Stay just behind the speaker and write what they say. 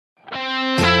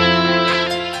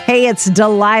Hey, it's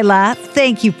Delilah.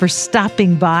 Thank you for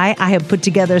stopping by. I have put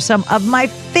together some of my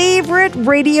favorite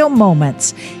radio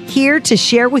moments here to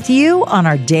share with you on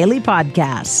our daily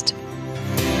podcast.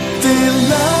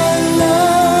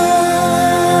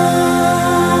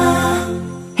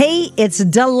 Hey, it's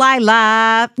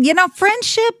Delilah. You know,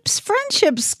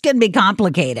 friendships can be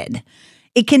complicated.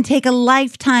 It can take a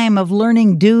lifetime of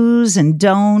learning do's and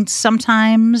don'ts.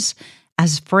 Sometimes,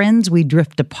 as friends, we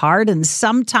drift apart, and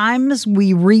sometimes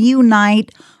we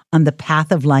reunite on the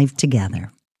path of life together.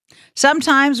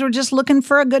 Sometimes we're just looking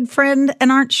for a good friend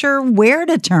and aren't sure where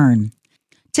to turn.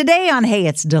 Today on Hey,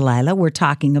 It's Delilah, we're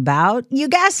talking about, you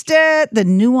guessed it, the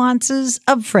nuances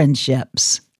of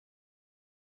friendships.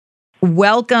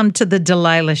 Welcome to the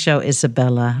Delilah Show,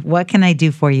 Isabella. What can I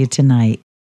do for you tonight?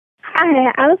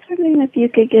 Hi, I was wondering if you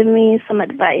could give me some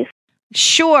advice.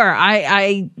 Sure.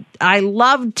 I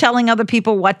love telling other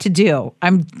people what to do.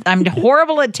 I'm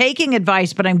horrible at taking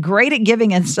advice, but I'm great at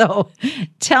giving it. So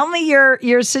tell me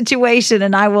your situation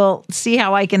and I will see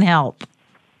how I can help.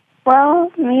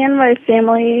 Well, me and my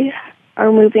family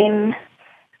are moving,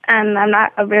 and I'm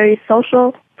not a very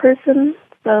social person,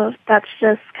 so that's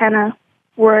just kind of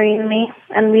worrying me,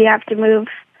 and we have to move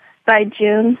by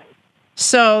June.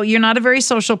 So you're not a very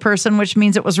social person, which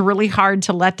means it was really hard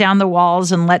to let down the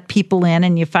walls and let people in,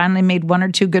 and you finally made one or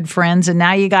two good friends, and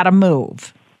now you got to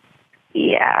move.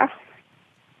 Yeah.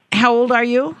 How old are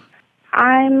you?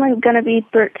 I'm going to be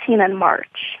 13 in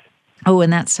March. Oh,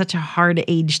 and that's such a hard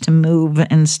age to move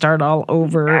and start all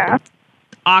over. Yeah.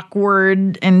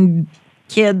 Awkward, and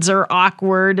kids are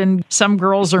awkward, and some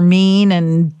girls are mean,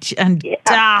 and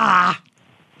yeah.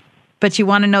 But you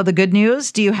want to know the good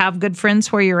news? Do you have good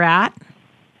friends where you're at?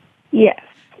 Yes.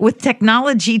 With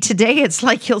technology today, it's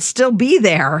like you'll still be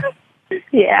there.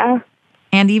 Yeah.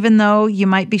 And even though you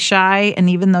might be shy, and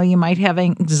even though you might have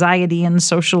anxiety and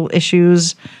social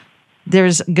issues,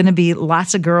 there's going to be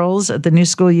lots of girls at the new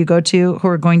school you go to who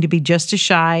are going to be just as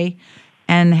shy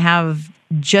and have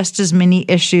just as many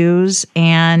issues,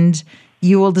 and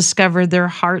you will discover their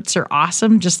hearts are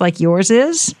awesome, just like yours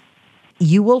is.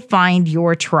 You will find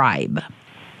your tribe.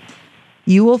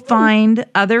 You will find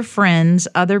other friends,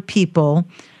 other people.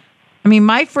 I mean,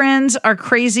 my friends are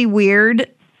crazy weird,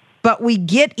 but we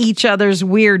get each other's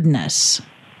weirdness.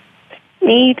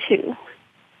 Me too.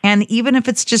 And even if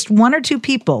it's just one or two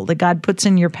people that God puts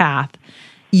in your path,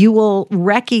 you will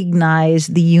recognize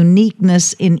the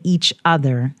uniqueness in each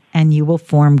other, and you will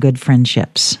form good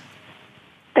friendships.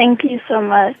 Thank you so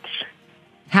much.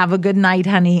 Have a good night,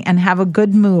 honey, and have a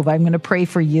good move. I'm going to pray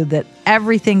for you that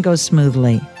everything goes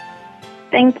smoothly.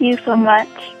 Thank you so much.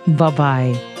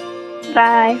 Bye-bye.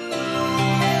 Bye.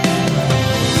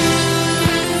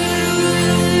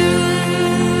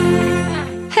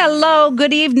 Hello,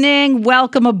 good evening.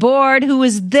 Welcome aboard. Who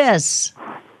is this?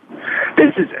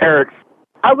 This is Eric.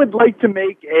 I would like to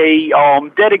make a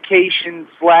dedication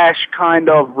 / kind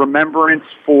of remembrance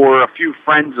for a few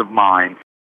friends of mine.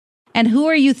 And who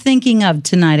are you thinking of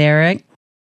tonight, Eric?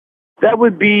 That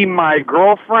would be my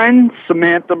girlfriend,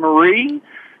 Samantha Marie,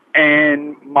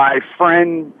 and my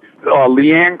friend,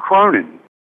 Leanne Cronin.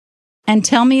 And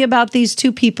tell me about these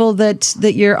two people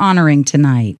that you're honoring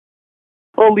tonight.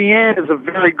 Well, Leanne is a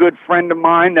very good friend of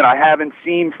mine that I haven't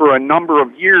seen for a number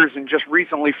of years and just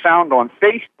recently found on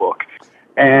Facebook.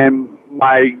 And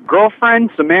my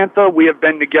girlfriend, Samantha, we have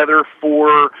been together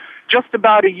for just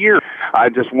about a year. I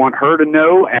just want her to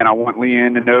know, and I want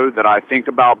Leanne to know that I think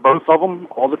about both of them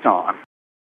all the time.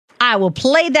 I will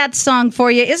play that song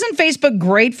for you. Isn't Facebook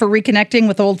great for reconnecting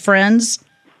with old friends?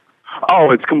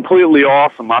 Oh, it's completely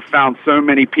awesome. I found so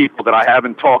many people that I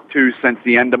haven't talked to since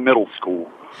the end of middle school.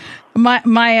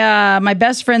 My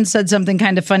best friend said something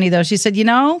kind of funny, though. She said, you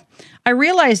know, I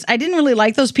realized I didn't really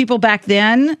like those people back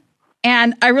then,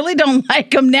 and I really don't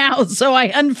like them now, so I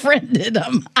unfriended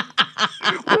them.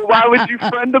 Well, why would you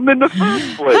friend them in the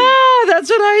first place? Oh, that's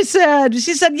what I said.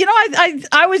 She said, you know,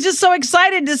 I was just so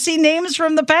excited to see names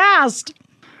from the past.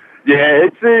 Yeah,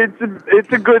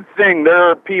 it's a good thing. There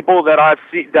are people that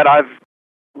I've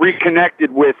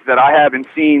reconnected with that I haven't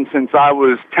seen since I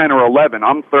was 10 or 11.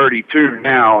 I'm 32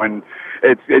 now, and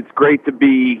it's great to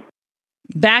be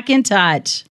back in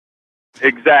touch.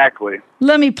 Exactly.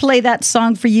 Let me play that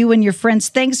song for you and your friends.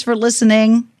 Thanks for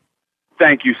listening.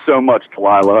 Thank you so much,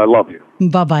 Delilah. I love you.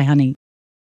 Bye-bye, honey.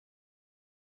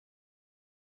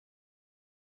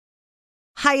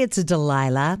 Hi, it's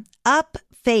Delilah. Up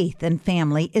Faith and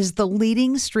Family is the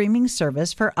leading streaming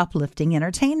service for uplifting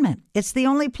entertainment. It's the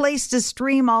only place to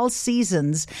stream all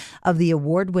seasons of the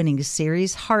award-winning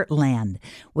series Heartland,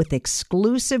 with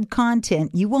exclusive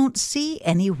content you won't see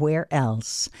anywhere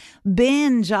else.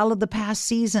 Binge all of the past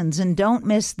seasons and don't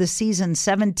miss the season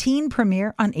 17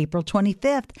 premiere on April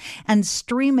 25th, and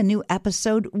stream a new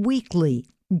episode weekly.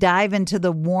 Dive into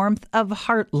the warmth of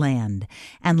Heartland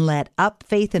and let Up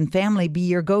Faith and Family be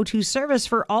your go-to service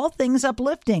for all things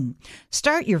uplifting.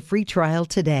 Start your free trial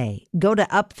today. Go to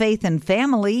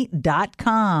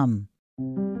upfaithandfamily.com.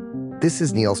 This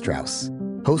is Neil Strauss,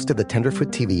 host of the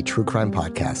Tenderfoot TV true crime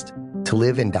podcast, To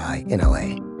Live and Die in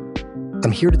LA.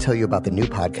 I'm here to tell you about the new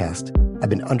podcast I've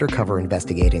been undercover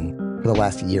investigating for the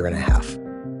last year and a half.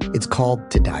 It's called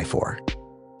To Die For.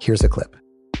 Here's a clip.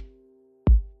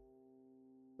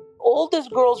 All these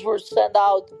girls were sent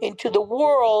out into the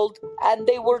world and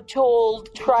they were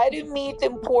told, try to meet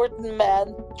important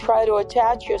men, try to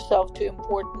attach yourself to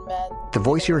important men. The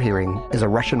voice you're hearing is a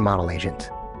Russian model agent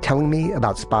telling me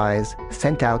about spies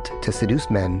sent out to seduce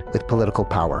men with political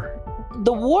power.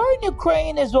 The war in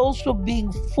Ukraine is also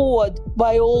being fought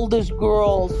by all these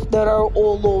girls that are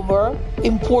all over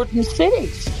important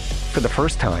cities. For the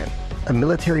first time, a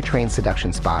military-trained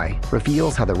seduction spy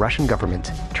reveals how the Russian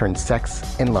government turned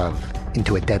sex and love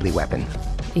into a deadly weapon.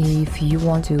 If you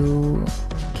want to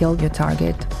kill your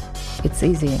target, it's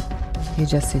easy. You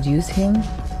just seduce him,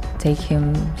 take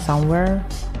him somewhere,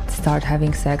 start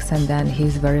having sex, and then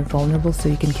he's very vulnerable, so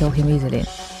you can kill him easily.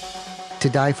 To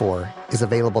Die For is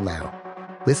available now.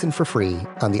 Listen for free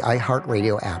on the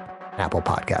iHeartRadio app, Apple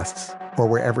Podcasts, or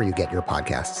wherever you get your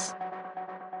podcasts.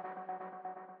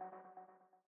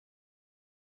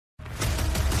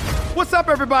 What's up,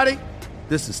 everybody?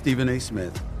 This is Stephen A.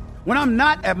 Smith. When I'm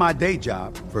not at my day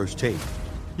job, First Take,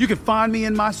 you can find me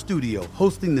in my studio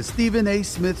hosting the Stephen A.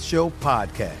 Smith Show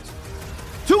podcast.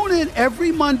 Tune in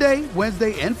every Monday,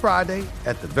 Wednesday, and Friday,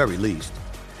 at the very least,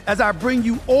 as I bring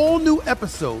you all new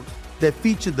episodes that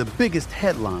feature the biggest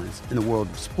headlines in the world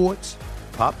of sports,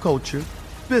 pop culture,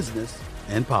 business,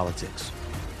 and politics.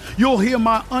 You'll hear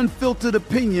my unfiltered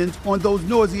opinions on those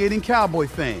nauseating Cowboy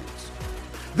fans,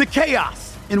 the chaos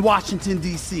in Washington,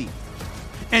 D.C.,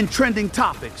 and trending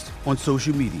topics on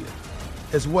social media,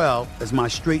 as well as my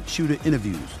straight shooter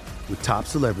interviews with top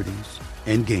celebrities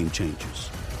and game changers.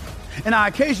 And I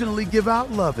occasionally give out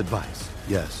love advice.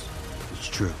 Yes, it's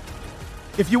true.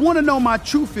 If you want to know my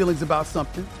true feelings about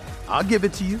something, I'll give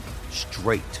it to you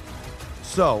straight.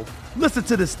 So listen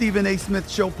to the Stephen A. Smith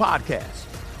Show podcast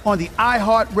on the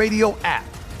iHeartRadio app,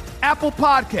 Apple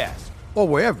Podcasts, or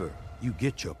wherever you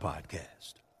get your podcast.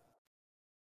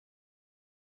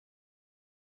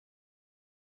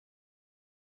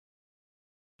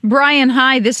 Brian,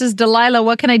 hi, this is Delilah.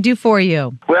 What can I do for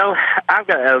you? Well, I've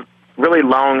got a really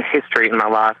long history in my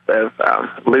life of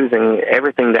losing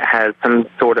everything that has some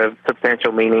sort of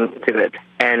substantial meaning to it.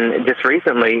 And just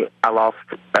recently, I lost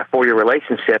a 4-year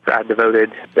relationship that I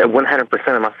devoted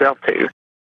 100% of myself to.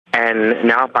 And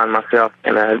now I find myself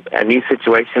in a new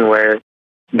situation where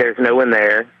there's no one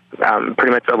there. I'm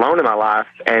pretty much alone in my life.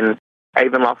 And I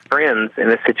even lost friends in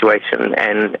this situation.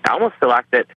 And I almost feel like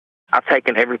that I've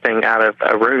taken everything out of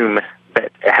a room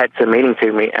that had some meaning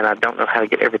to me, and I don't know how to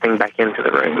get everything back into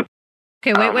the room.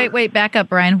 Okay, wait, back up,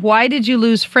 Brian. Why did you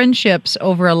lose friendships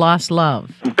over a lost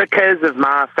love? Because of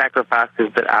my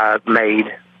sacrifices that I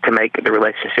made to make the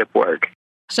relationship work.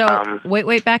 So,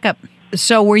 wait, back up.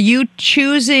 So were you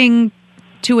choosing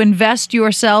to invest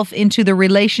yourself into the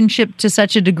relationship to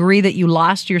such a degree that you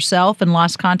lost yourself and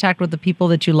lost contact with the people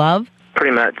that you love?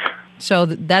 Pretty much. So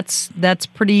that's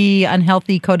pretty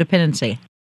unhealthy codependency.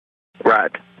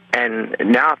 Right. And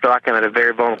now I feel like I'm in a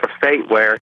very vulnerable state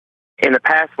where in the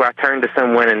past where I turned to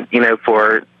someone and,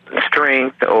 for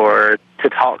strength or to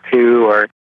talk to or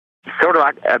sort of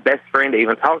like a best friend to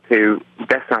even talk to,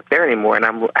 that's not there anymore. And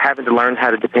I'm having to learn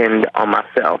how to depend on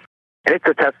myself. And it's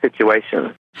a tough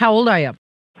situation. How old are you?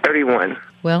 31.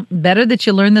 Well, better that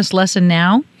you learn this lesson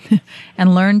now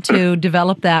and learn to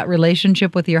develop that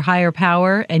relationship with your higher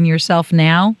power and yourself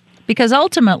now. Because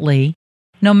ultimately,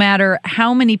 no matter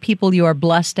how many people you are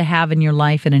blessed to have in your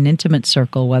life in an intimate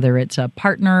circle, whether it's a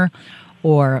partner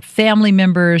or family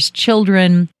members,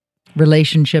 children,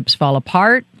 relationships fall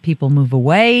apart, people move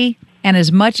away. And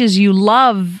as much as you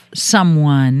love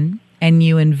someone and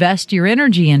you invest your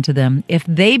energy into them, if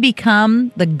they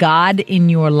become the God in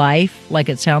your life, like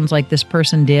it sounds like this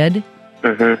person did,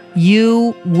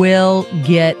 you will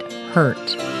get hurt.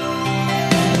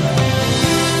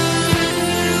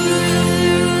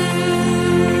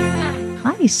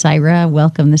 Hi, Syra.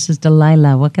 Welcome. This is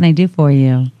Delilah. What can I do for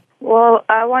you? Well,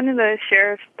 I wanted to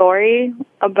share a story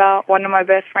about one of my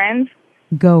best friends.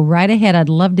 Go right ahead. I'd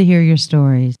love to hear your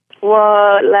stories.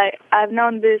 Well, I've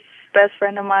known this best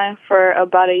friend of mine for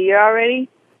about a year already,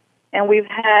 and we've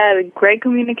had great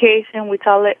communication. We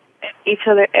tell each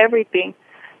other everything.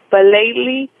 But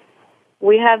lately,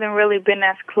 we haven't really been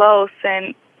as close,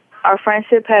 and our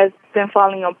friendship has been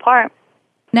falling apart.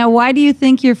 Now, why do you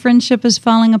think your friendship is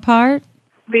falling apart?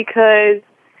 Because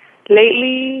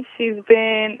lately, she's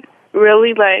been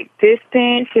really,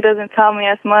 distant. She doesn't tell me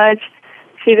as much.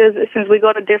 Since we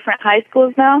go to different high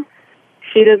schools now,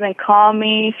 she doesn't call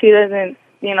me. She doesn't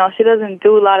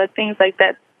do a lot of things like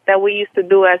that we used to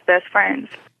do as best friends.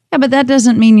 Yeah, but that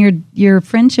doesn't mean your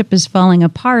friendship is falling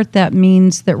apart. That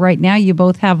means that right now you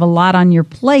both have a lot on your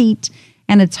plate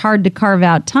and it's hard to carve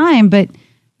out time. But,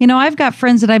 I've got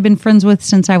friends that I've been friends with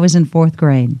since I was in 4th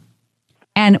grade.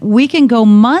 And we can go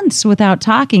months without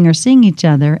talking or seeing each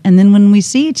other. And then when we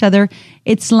see each other,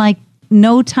 it's like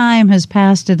no time has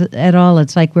passed at all.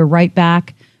 It's like we're right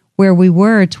back where we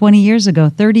were 20 years ago,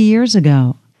 30 years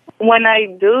ago. When I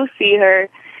do see her,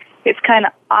 it's kind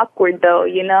of awkward, though,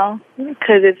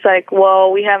 because it's like,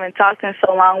 well, we haven't talked in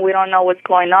so long. We don't know what's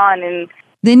going on. And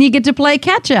then you get to play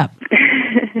catch up.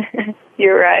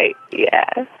 You're right. Yeah.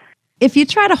 If you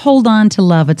try to hold on to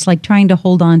love, it's like trying to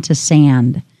hold on to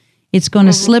sand. It's going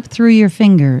to slip through your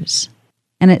fingers.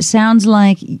 And it sounds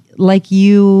like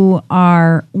you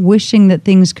are wishing that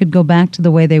things could go back to the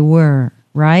way they were,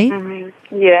 right? Mm-hmm.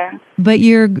 Yeah. But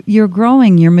you're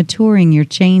growing, you're maturing, you're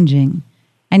changing.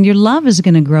 And your love is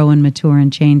going to grow and mature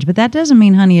and change. But that doesn't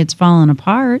mean, honey, it's falling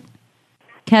apart.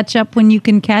 Catch up when you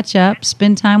can catch up.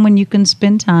 Spend time when you can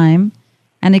spend time.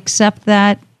 And accept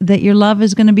that your love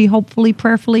is going to be hopefully,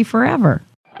 prayerfully forever.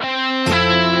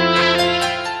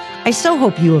 I so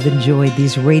hope you have enjoyed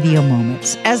these radio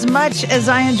moments as much as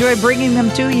I enjoy bringing them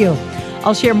to you.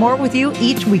 I'll share more with you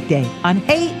each weekday on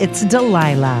Hey, It's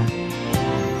Delilah.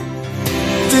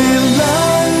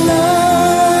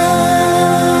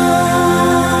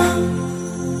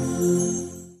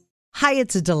 Hi,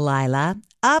 it's Delilah.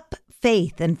 Up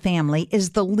Faith and Family is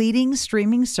the leading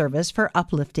streaming service for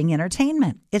uplifting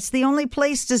entertainment. It's the only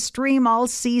place to stream all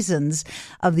seasons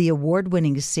of the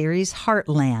award-winning series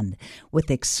Heartland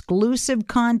with exclusive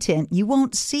content you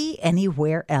won't see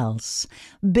anywhere else.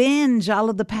 Binge all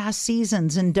of the past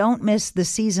seasons and don't miss the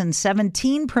season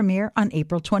 17 premiere on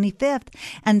April 25th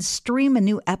and stream a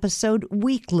new episode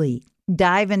weekly.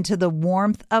 Dive into the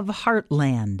warmth of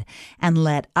Heartland and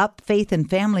let Up Faith and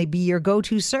Family be your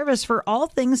go-to service for all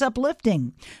things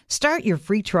uplifting. Start your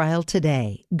free trial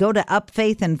today. Go to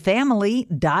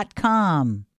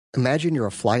upfaithandfamily.com. Imagine you're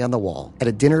a fly on the wall at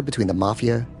a dinner between the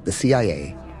mafia, the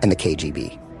CIA, and the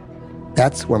KGB.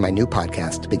 That's where my new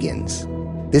podcast begins.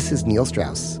 This is Neil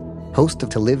Strauss, host of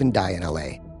To Live and Die in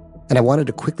LA. And I wanted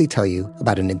to quickly tell you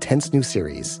about an intense new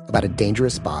series about a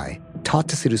dangerous spy taught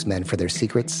to seduce men for their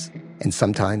secrets and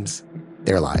sometimes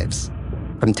their lives.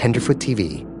 From Tenderfoot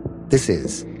TV, this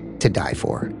is To Die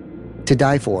For. To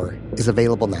Die For is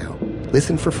available now.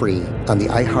 Listen for free on the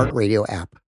iHeartRadio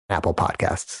app, Apple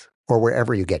Podcasts, or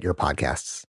wherever you get your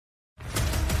podcasts.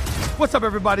 What's up,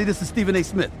 everybody? This is Stephen A.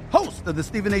 Smith, host of the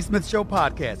Stephen A. Smith Show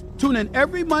podcast. Tune in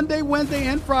every Monday, Wednesday,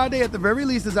 and Friday at the very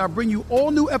least as I bring you all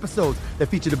new episodes that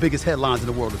feature the biggest headlines in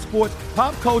the world of sports,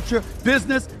 pop culture,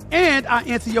 business, and I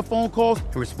answer your phone calls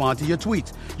and respond to your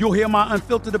tweets. You'll hear my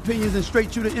unfiltered opinions and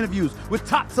straight-shooter interviews with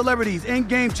top celebrities and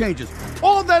game changers.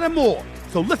 All that and more.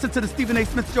 So listen to the Stephen A.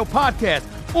 Smith Show podcast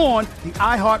on the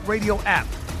iHeartRadio app,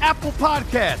 Apple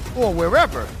Podcasts, or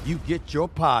wherever you get your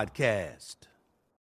podcasts.